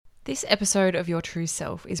This episode of Your True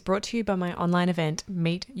Self is brought to you by my online event,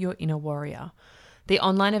 Meet Your Inner Warrior. The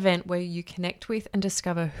online event where you connect with and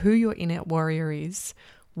discover who your inner warrior is,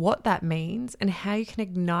 what that means, and how you can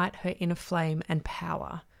ignite her inner flame and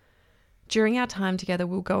power. During our time together,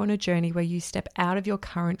 we'll go on a journey where you step out of your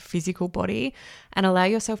current physical body and allow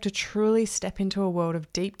yourself to truly step into a world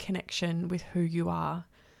of deep connection with who you are.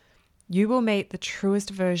 You will meet the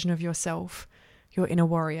truest version of yourself, your inner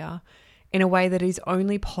warrior, in a way that is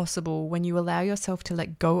only possible when you allow yourself to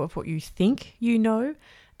let go of what you think you know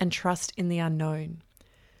and trust in the unknown.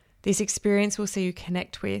 This experience will see you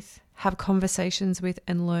connect with, have conversations with,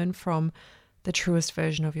 and learn from the truest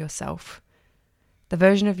version of yourself. The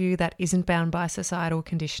version of you that isn't bound by societal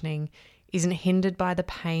conditioning, isn't hindered by the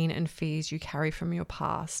pain and fears you carry from your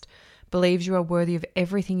past, believes you are worthy of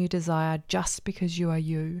everything you desire just because you are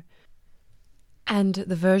you. And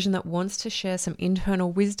the version that wants to share some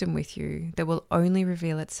internal wisdom with you that will only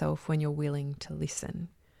reveal itself when you're willing to listen.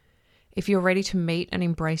 If you're ready to meet and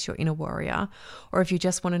embrace your inner warrior, or if you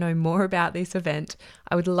just want to know more about this event,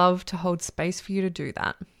 I would love to hold space for you to do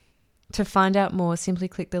that. To find out more, simply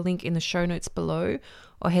click the link in the show notes below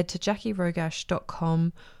or head to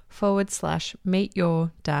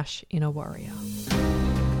JackieRogash.com/meet-your-inner warrior.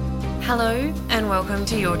 Hello and welcome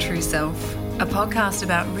to Your True Self, a podcast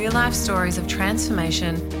about real life stories of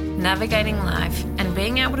transformation, navigating life, and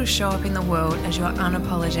being able to show up in the world as your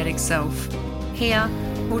unapologetic self. Here,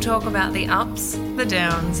 we'll talk about the ups, the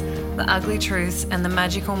downs, the ugly truths, and the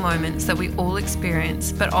magical moments that we all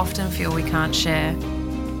experience but often feel we can't share.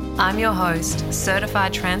 I'm your host,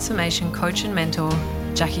 certified transformation coach and mentor,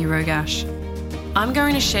 Jackie Rogash. I'm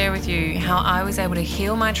going to share with you how I was able to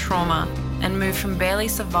heal my trauma and move from barely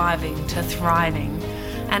surviving to thriving,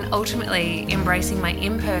 and ultimately embracing my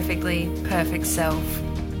imperfectly perfect self.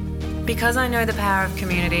 Because I know the power of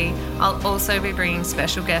community, I'll also be bringing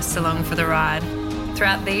special guests along for the ride.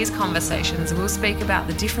 Throughout these conversations, we'll speak about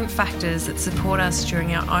the different factors that support us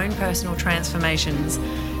during our own personal transformations,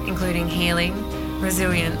 including healing,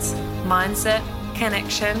 resilience, mindset,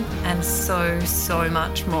 connection, and so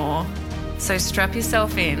much more. So strap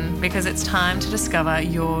yourself in because it's time to discover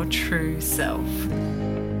your true self.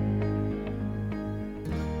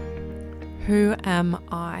 Who am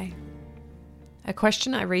I? A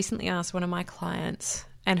question I recently asked one of my clients,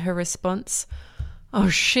 and her response, "Oh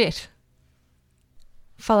shit,"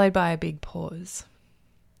 followed by a big pause.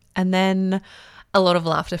 And then a lot of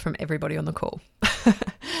laughter from everybody on the call.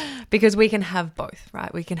 Because we can have both,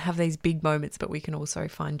 right? We can have these big moments, but we can also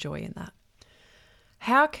find joy in that.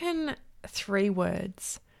 How can 3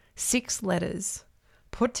 words, 6 letters,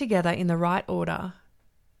 put together in the right order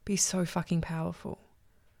be so fucking powerful?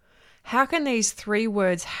 How can these 3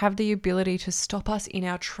 words have the ability to stop us in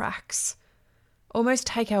our tracks, almost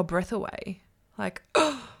take our breath away? Like,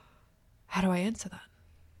 oh, how do I answer that?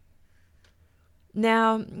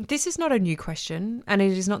 Now, this is not a new question, and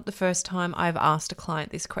it is not the first time I've asked a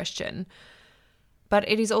client this question, but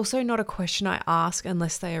it is also not a question I ask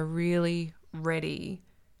unless they are really ready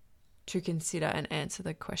to consider and answer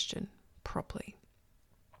the question properly.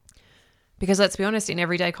 Because let's be honest, in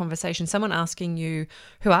everyday conversation, someone asking you,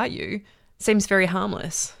 "Who are you?" seems very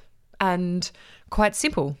harmless and quite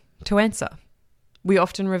simple to answer. We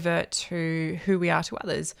often revert to who we are to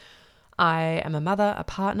others. I am a mother, a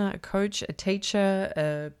partner, a coach, a teacher,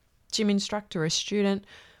 a gym instructor, a student,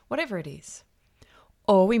 whatever it is.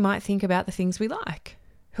 Or we might think about the things we like.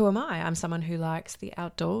 Who am I? I'm someone who likes the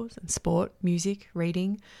outdoors and sport, music,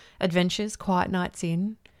 reading, adventures, quiet nights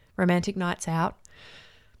in, romantic nights out.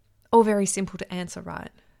 All very simple to answer,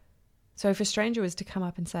 right? So if a stranger was to come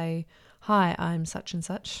up and say, "Hi, I'm such and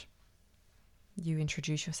such," you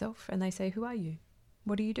introduce yourself and they say, "Who are you?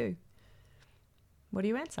 What do you do?" What do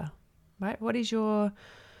you answer? Right? What is your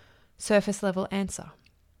surface level answer?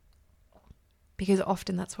 Because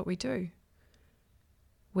often that's what we do.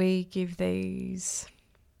 We give these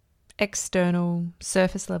external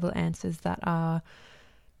surface level answers that are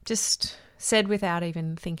just said without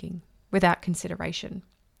even thinking, without consideration.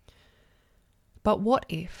 But what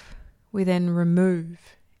if we then remove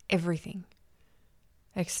everything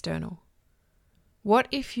external? What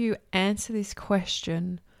if you answer this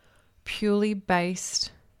question purely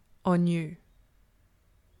based on you,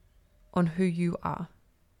 on who you are,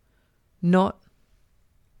 not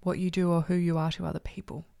what you do or who you are to other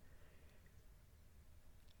people?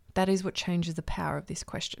 That is what changes the power of this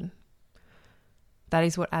question. That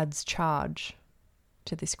is what adds charge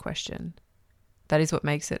to this question. That is what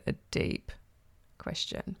makes it a deep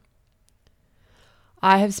question.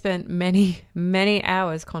 I have spent many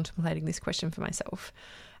hours contemplating this question for myself,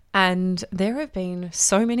 and there have been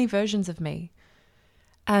so many versions of me.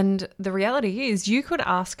 And the reality is, you could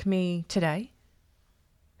ask me today,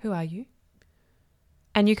 who are you?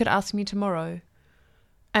 And you could ask me tomorrow,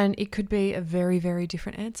 and it could be a very, very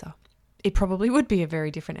different answer. It probably would be a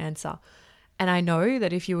very different answer. And I know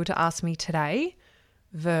that if you were to ask me today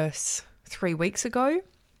versus 3 weeks ago,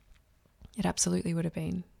 it absolutely would have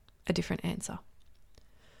been a different answer.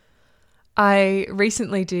 I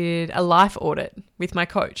recently did a life audit with my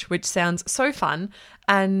coach, which sounds so fun.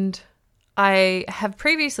 And I have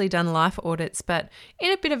previously done life audits, but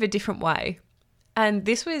in a bit of a different way. And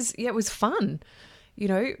this was, it was fun. You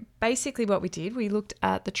know, basically what we did, we looked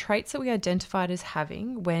at the traits that we identified as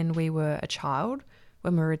having when we were a child,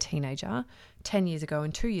 when we were a teenager, 10 years ago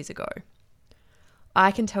and 2 years ago.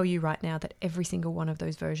 I can tell you right now that every single one of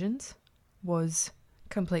those versions was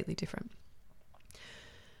completely different.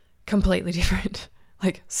 Completely different,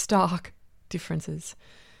 like stark differences.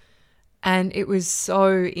 And it was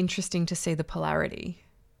so interesting to see the polarity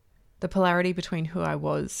between who I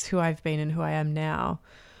was, who I've been, and who I am now.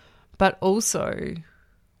 But also,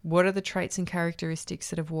 what are the traits and characteristics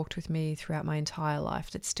that have walked with me throughout my entire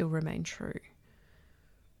life that still remain true?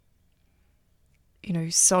 You know,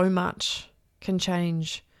 so much can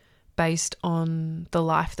change based on the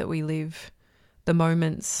life that we live, the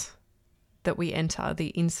moments that we enter, the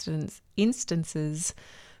instances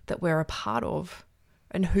that we're a part of,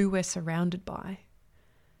 and who we're surrounded by.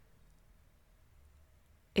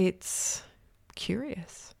 It's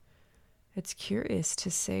curious. It's curious to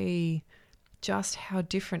see just how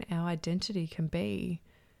different our identity can be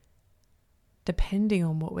depending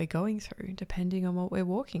on what we're going through, depending on what we're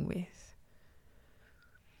walking with.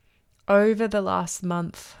 Over the last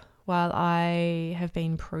month, while I have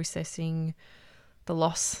been processing the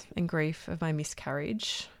loss and grief of my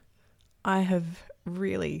miscarriage, I have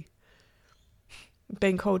really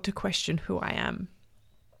been called to question who I am.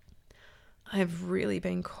 I have really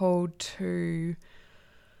been called to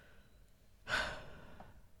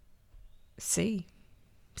see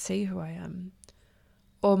who I am.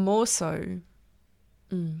 Or more so,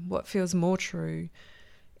 what feels more true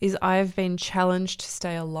is I've been challenged to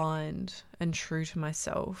stay aligned and true to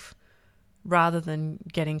myself rather than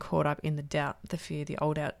getting caught up in the doubt, the fear, the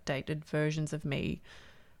old outdated versions of me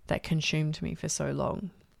that consumed me for so long.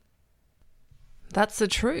 That's the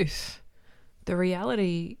truth. The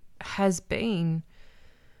reality has been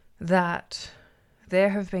that there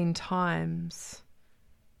have been times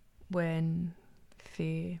when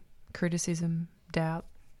fear, criticism, doubt,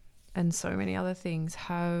 and so many other things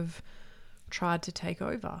have tried to take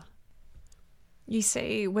over. You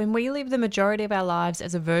see, when we live the majority of our lives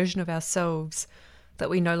as a version of ourselves that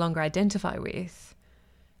we no longer identify with,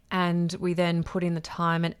 and we then put in the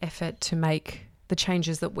time and effort to make the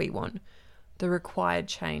changes that we want, the required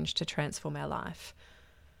change to transform our life,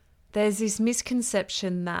 there's this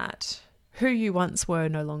misconception that who you once were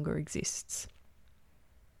no longer exists.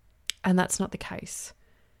 And that's not the case.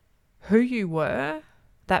 Who you were,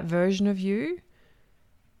 that version of you,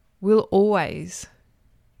 will always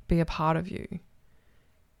be a part of you.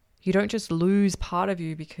 You don't just lose part of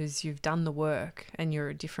you because you've done the work and you're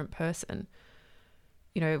a different person.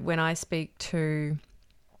 You know, when I speak to,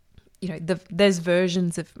 there's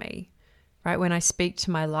versions of me, right? When I speak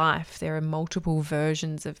to my life, there are multiple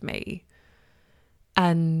versions of me.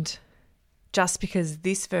 And just because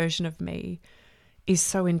this version of me is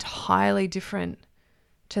so entirely different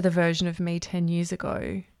to the version of me 10 years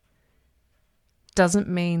ago doesn't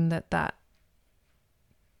mean that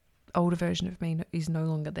older version of me is no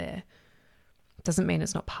longer there. Doesn't mean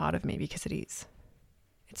it's not part of me, because it is.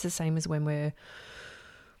 It's the same as when we're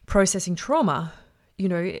processing trauma. You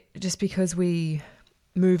know, just because we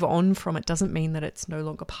move on from it doesn't mean that it's no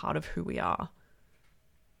longer part of who we are.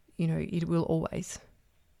 You know, it will always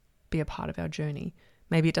be a part of our journey.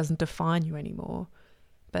 Maybe it doesn't define you anymore,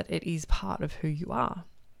 but it is part of who you are.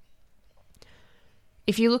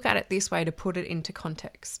 If you look at it this way, to put it into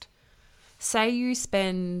context, say you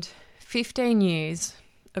spend 15 years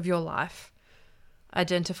of your life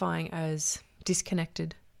identifying as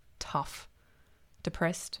disconnected, tough,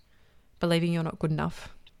 depressed, believing you're not good enough,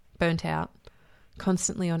 burnt out,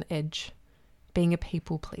 constantly on edge, being a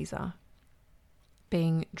people pleaser,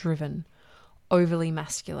 being driven, overly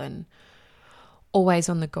masculine, always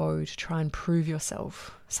on the go to try and prove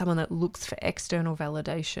yourself, someone that looks for external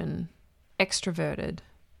validation, extroverted,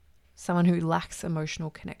 someone who lacks emotional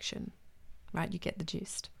connection, right? You get the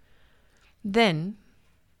gist. Then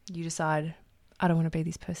you decide, I don't want to be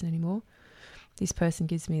this person anymore. This person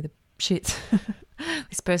gives me the shits.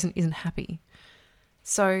 This person isn't happy.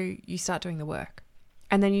 So you start doing the work.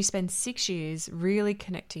 And then you spend 6 years really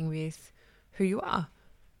connecting with who you are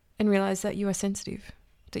and realize that you are sensitive,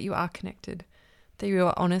 that you are connected, that you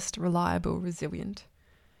are honest, reliable, resilient,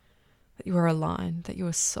 that you are aligned, that you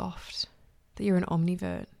are soft, that you're an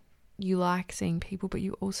omnivert. You like seeing people, but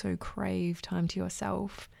you also crave time to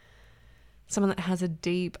yourself. Someone that has a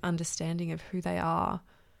deep understanding of who they are,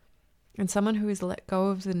 and someone who has let go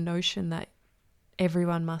of the notion that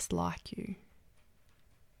everyone must like you.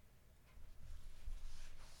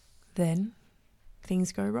 Then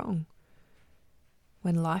things go wrong.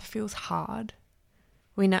 When life feels hard,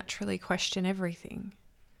 we naturally question everything.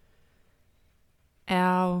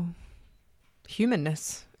 Our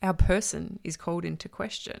humanness, our person is called into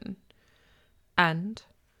question. And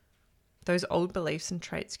those old beliefs and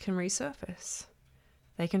traits can resurface.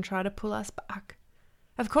 They can try to pull us back.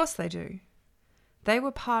 Of course they do. They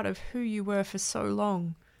were part of who you were for so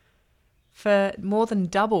long, for more than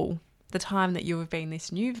double the time that you have been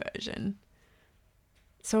this new version.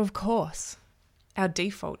 So of course, our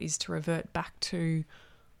default is to revert back to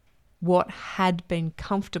what had been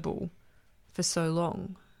comfortable for so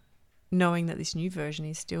long, knowing that this new version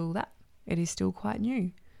is still that. It is still quite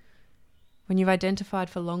new. When you've identified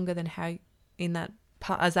for longer than how in that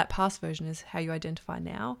as that past version is how you identify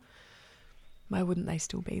now, why wouldn't they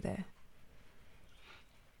still be there?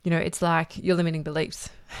 You know, it's like your limiting beliefs.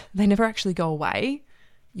 They never actually go away.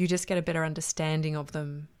 You just get a better understanding of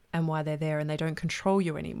them and why they're there, and they don't control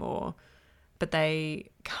you anymore, but they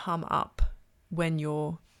come up when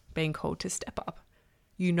you're being called to step up.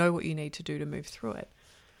 You know what you need to do to move through it.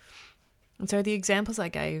 And so the examples I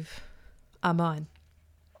gave are mine.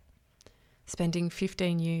 Spending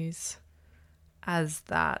 15 years as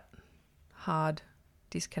that hard,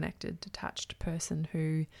 disconnected, detached person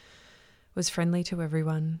who was friendly to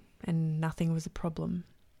everyone and nothing was a problem,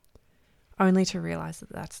 only to realize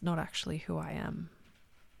that that's not actually who I am.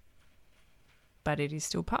 But it is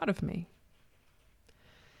still part of me.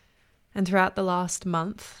 And throughout the last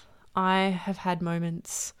month, I have had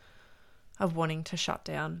moments of wanting to shut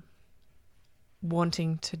down,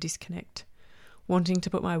 wanting to disconnect, wanting to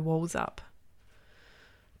put my walls up,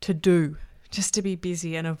 just to be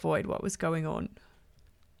busy and avoid what was going on.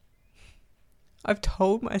 I've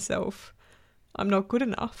told myself I'm not good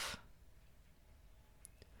enough.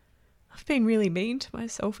 I've been really mean to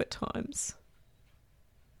myself at times.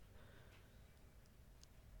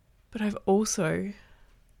 But I've also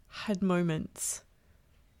had moments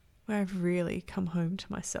where I've really come home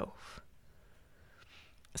to myself,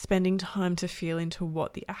 spending time to feel into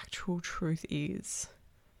what the actual truth is,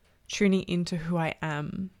 tuning into who I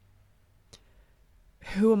am.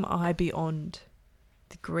 Who am I beyond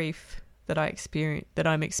the grief that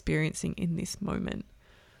I'm experiencing in this moment?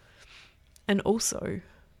 And also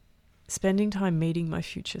spending time meeting my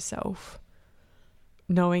future self,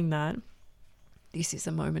 knowing that this is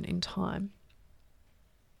a moment in time.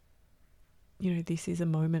 You know, this is a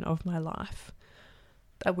moment of my life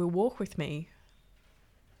that will walk with me,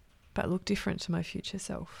 but look different to my future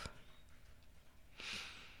self.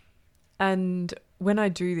 And when I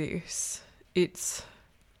do this, it's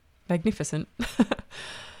magnificent.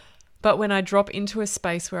 But when I drop into a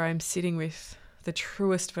space where I'm sitting with the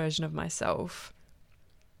truest version of myself,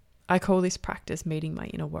 I call this practice meeting my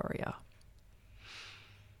inner warrior.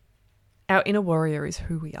 Our inner warrior is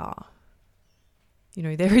who we are. You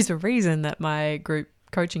know, there is a reason that my group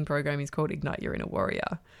coaching program is called Ignite Your Inner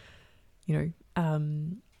Warrior. You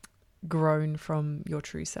know, grown from your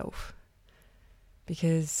true self.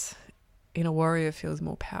 Because inner warrior feels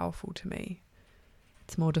more powerful to me.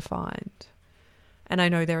 It's more defined. And I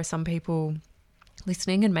know there are some people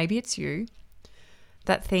listening, and maybe it's you,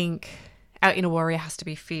 that think our inner warrior has to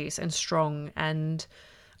be fierce and strong and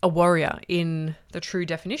a warrior in the true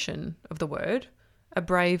definition of the word, a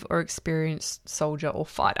brave or experienced soldier or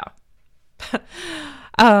fighter.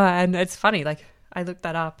 And it's funny, like I looked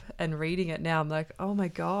that up and reading it now, I'm like, oh my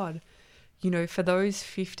God, you know, for those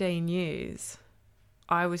 15 years,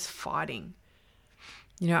 I was fighting.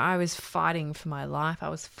 You know, I was fighting for my life. I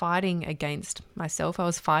was fighting against myself. I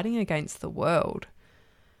was fighting against the world.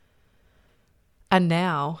 And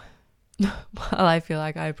now, while I feel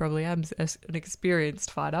like I probably am an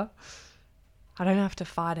experienced fighter, I don't have to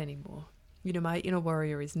fight anymore. You know, my inner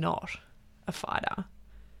warrior is not a fighter,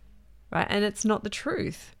 right? And it's not the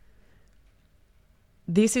truth.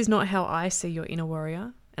 This is not how I see your inner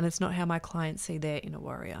warrior, and it's not how my clients see their inner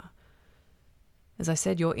warrior. As I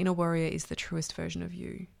said, your inner warrior is the truest version of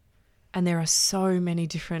you. And there are so many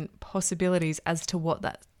different possibilities as to what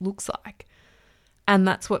that looks like. And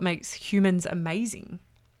that's what makes humans amazing.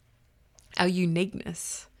 Our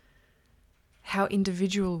uniqueness, how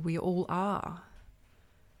individual we all are.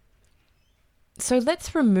 So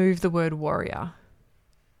let's remove the word warrior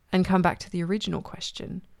and come back to the original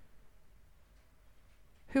question.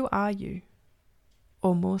 Who are you?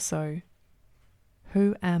 Or more so,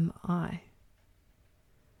 who am I?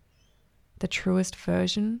 The truest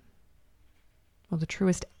version or the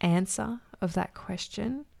truest answer of that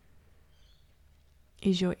question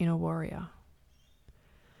is your inner warrior.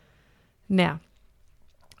 Now,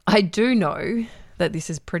 I do know that this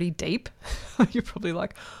is pretty deep. You're probably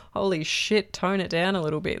like, holy shit, tone it down a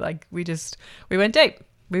little bit. Like we went deep.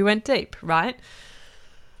 We went deep, right?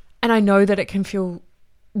 And I know that it can feel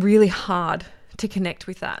really hard to connect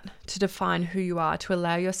with that, to define who you are, to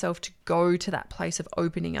allow yourself to go to that place of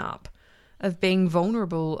opening up, of being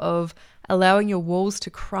vulnerable, of allowing your walls to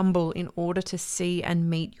crumble in order to see and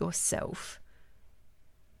meet yourself.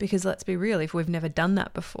 Because let's be real, if we've never done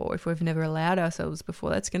that before, if we've never allowed ourselves before,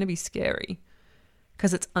 that's going to be scary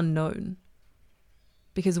because it's unknown.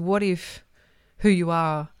 Because what if who you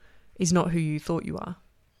are is not who you thought you are?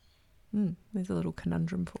 There's a little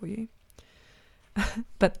conundrum for you.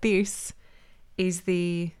 But this is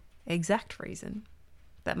the exact reason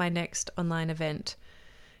that my next online event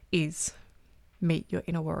is Meet Your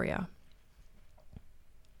Inner Warrior.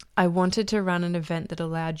 I wanted to run an event that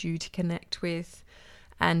allowed you to connect with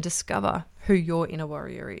and discover who your inner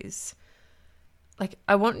warrior is. Like,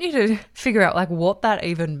 I want you to figure out like what that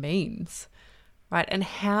even means, right? And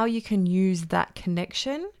how you can use that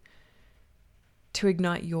connection to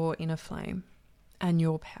ignite your inner flame and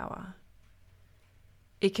your power.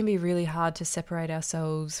 It can be really hard to separate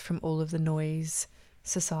ourselves from all of the noise,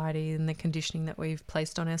 society, and the conditioning that we've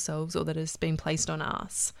placed on ourselves or that has been placed on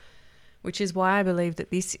us, which is why I believe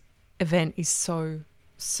that this event is so,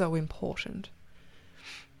 so important.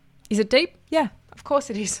 Is it deep? Yeah, of course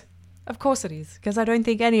it is. Of course it is, because I don't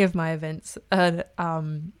think any of my events are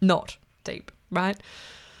not deep, right?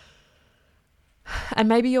 And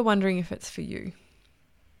maybe you're wondering if it's for you.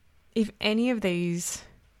 If any of these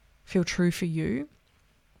feel true for you,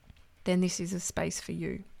 then this is a space for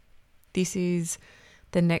you. This is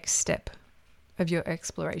the next step of your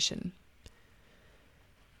exploration.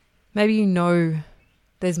 Maybe you know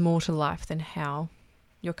there's more to life than how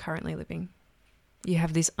you're currently living. You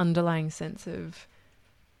have this underlying sense of,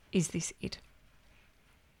 is this it?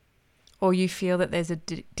 Or you feel that there's a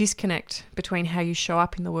disconnect between how you show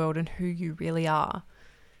up in the world and who you really are.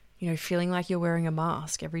 You know, feeling like you're wearing a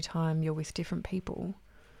mask every time you're with different people.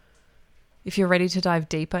 If you're ready to dive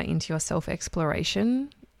deeper into your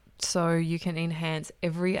self-exploration so you can enhance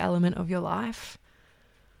every element of your life,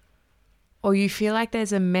 or you feel like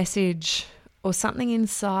there's a message or something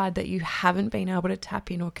inside that you haven't been able to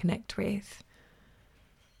tap in or connect with,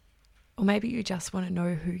 or maybe you just want to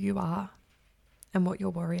know who you are and what your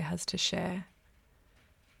warrior has to share.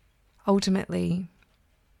 Ultimately,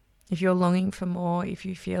 if you're longing for more, if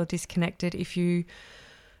you feel disconnected, if you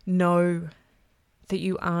know that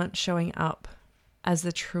you aren't showing up as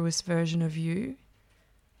the truest version of you,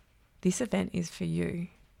 this event is for you.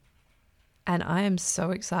 And I am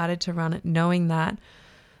so excited to run it, knowing that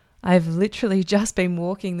I've literally just been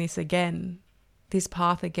walking this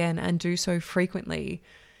path again, and do so frequently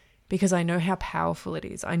because I know how powerful it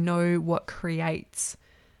is. I know what creates,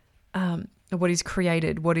 what is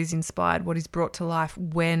created, what is inspired, what is brought to life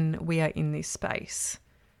when we are in this space.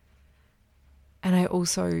 And I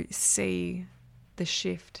also see the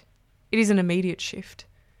shift. It is an immediate shift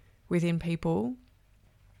within people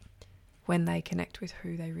when they connect with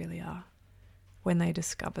who they really are, when they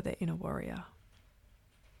discover their inner warrior,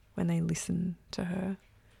 when they listen to her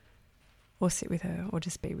or sit with her or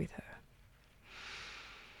just be with her.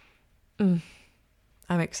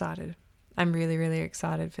 I'm excited. I'm really, really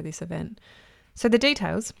excited for this event. So the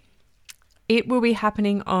details, it will be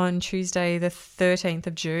happening on Tuesday, the 13th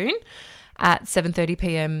of June at 7:30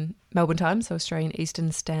 p.m. Melbourne time, so Australian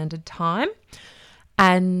Eastern Standard Time.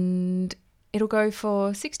 And it'll go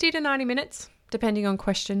for 60 to 90 minutes, depending on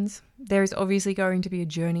questions. There is obviously going to be a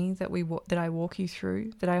journey that I walk you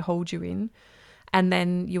through, that I hold you in. And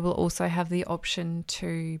then you will also have the option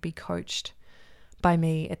to be coached by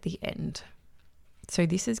me at the end. So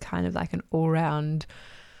this is kind of like an all-round,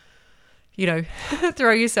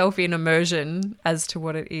 throw yourself in immersion as to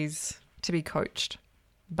what it is to be coached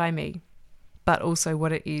by me, but also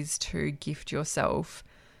what it is to gift yourself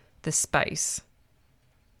the space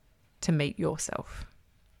to meet yourself.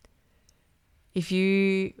 If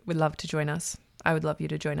you would love to join us, I would love you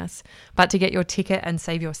to join us. But to get your ticket and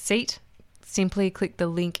save your seat, simply click the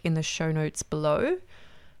link in the show notes below,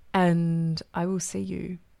 and I will see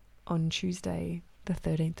you on Tuesday, the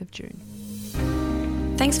 13th of June.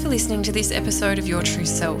 Thanks for listening to this episode of Your True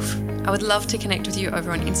Self. I would love to connect with you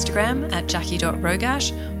over on Instagram at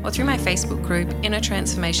jackie.rogash or through my Facebook group, Inner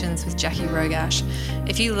Transformations with Jackie Rogash.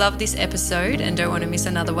 If you love this episode and don't want to miss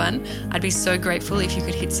another one, I'd be so grateful if you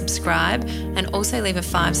could hit subscribe and also leave a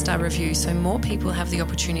 5-star review so more people have the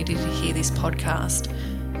opportunity to hear this podcast,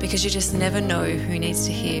 because you just never know who needs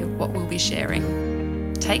to hear what we'll be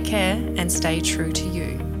sharing. Take care and stay true to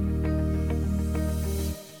you.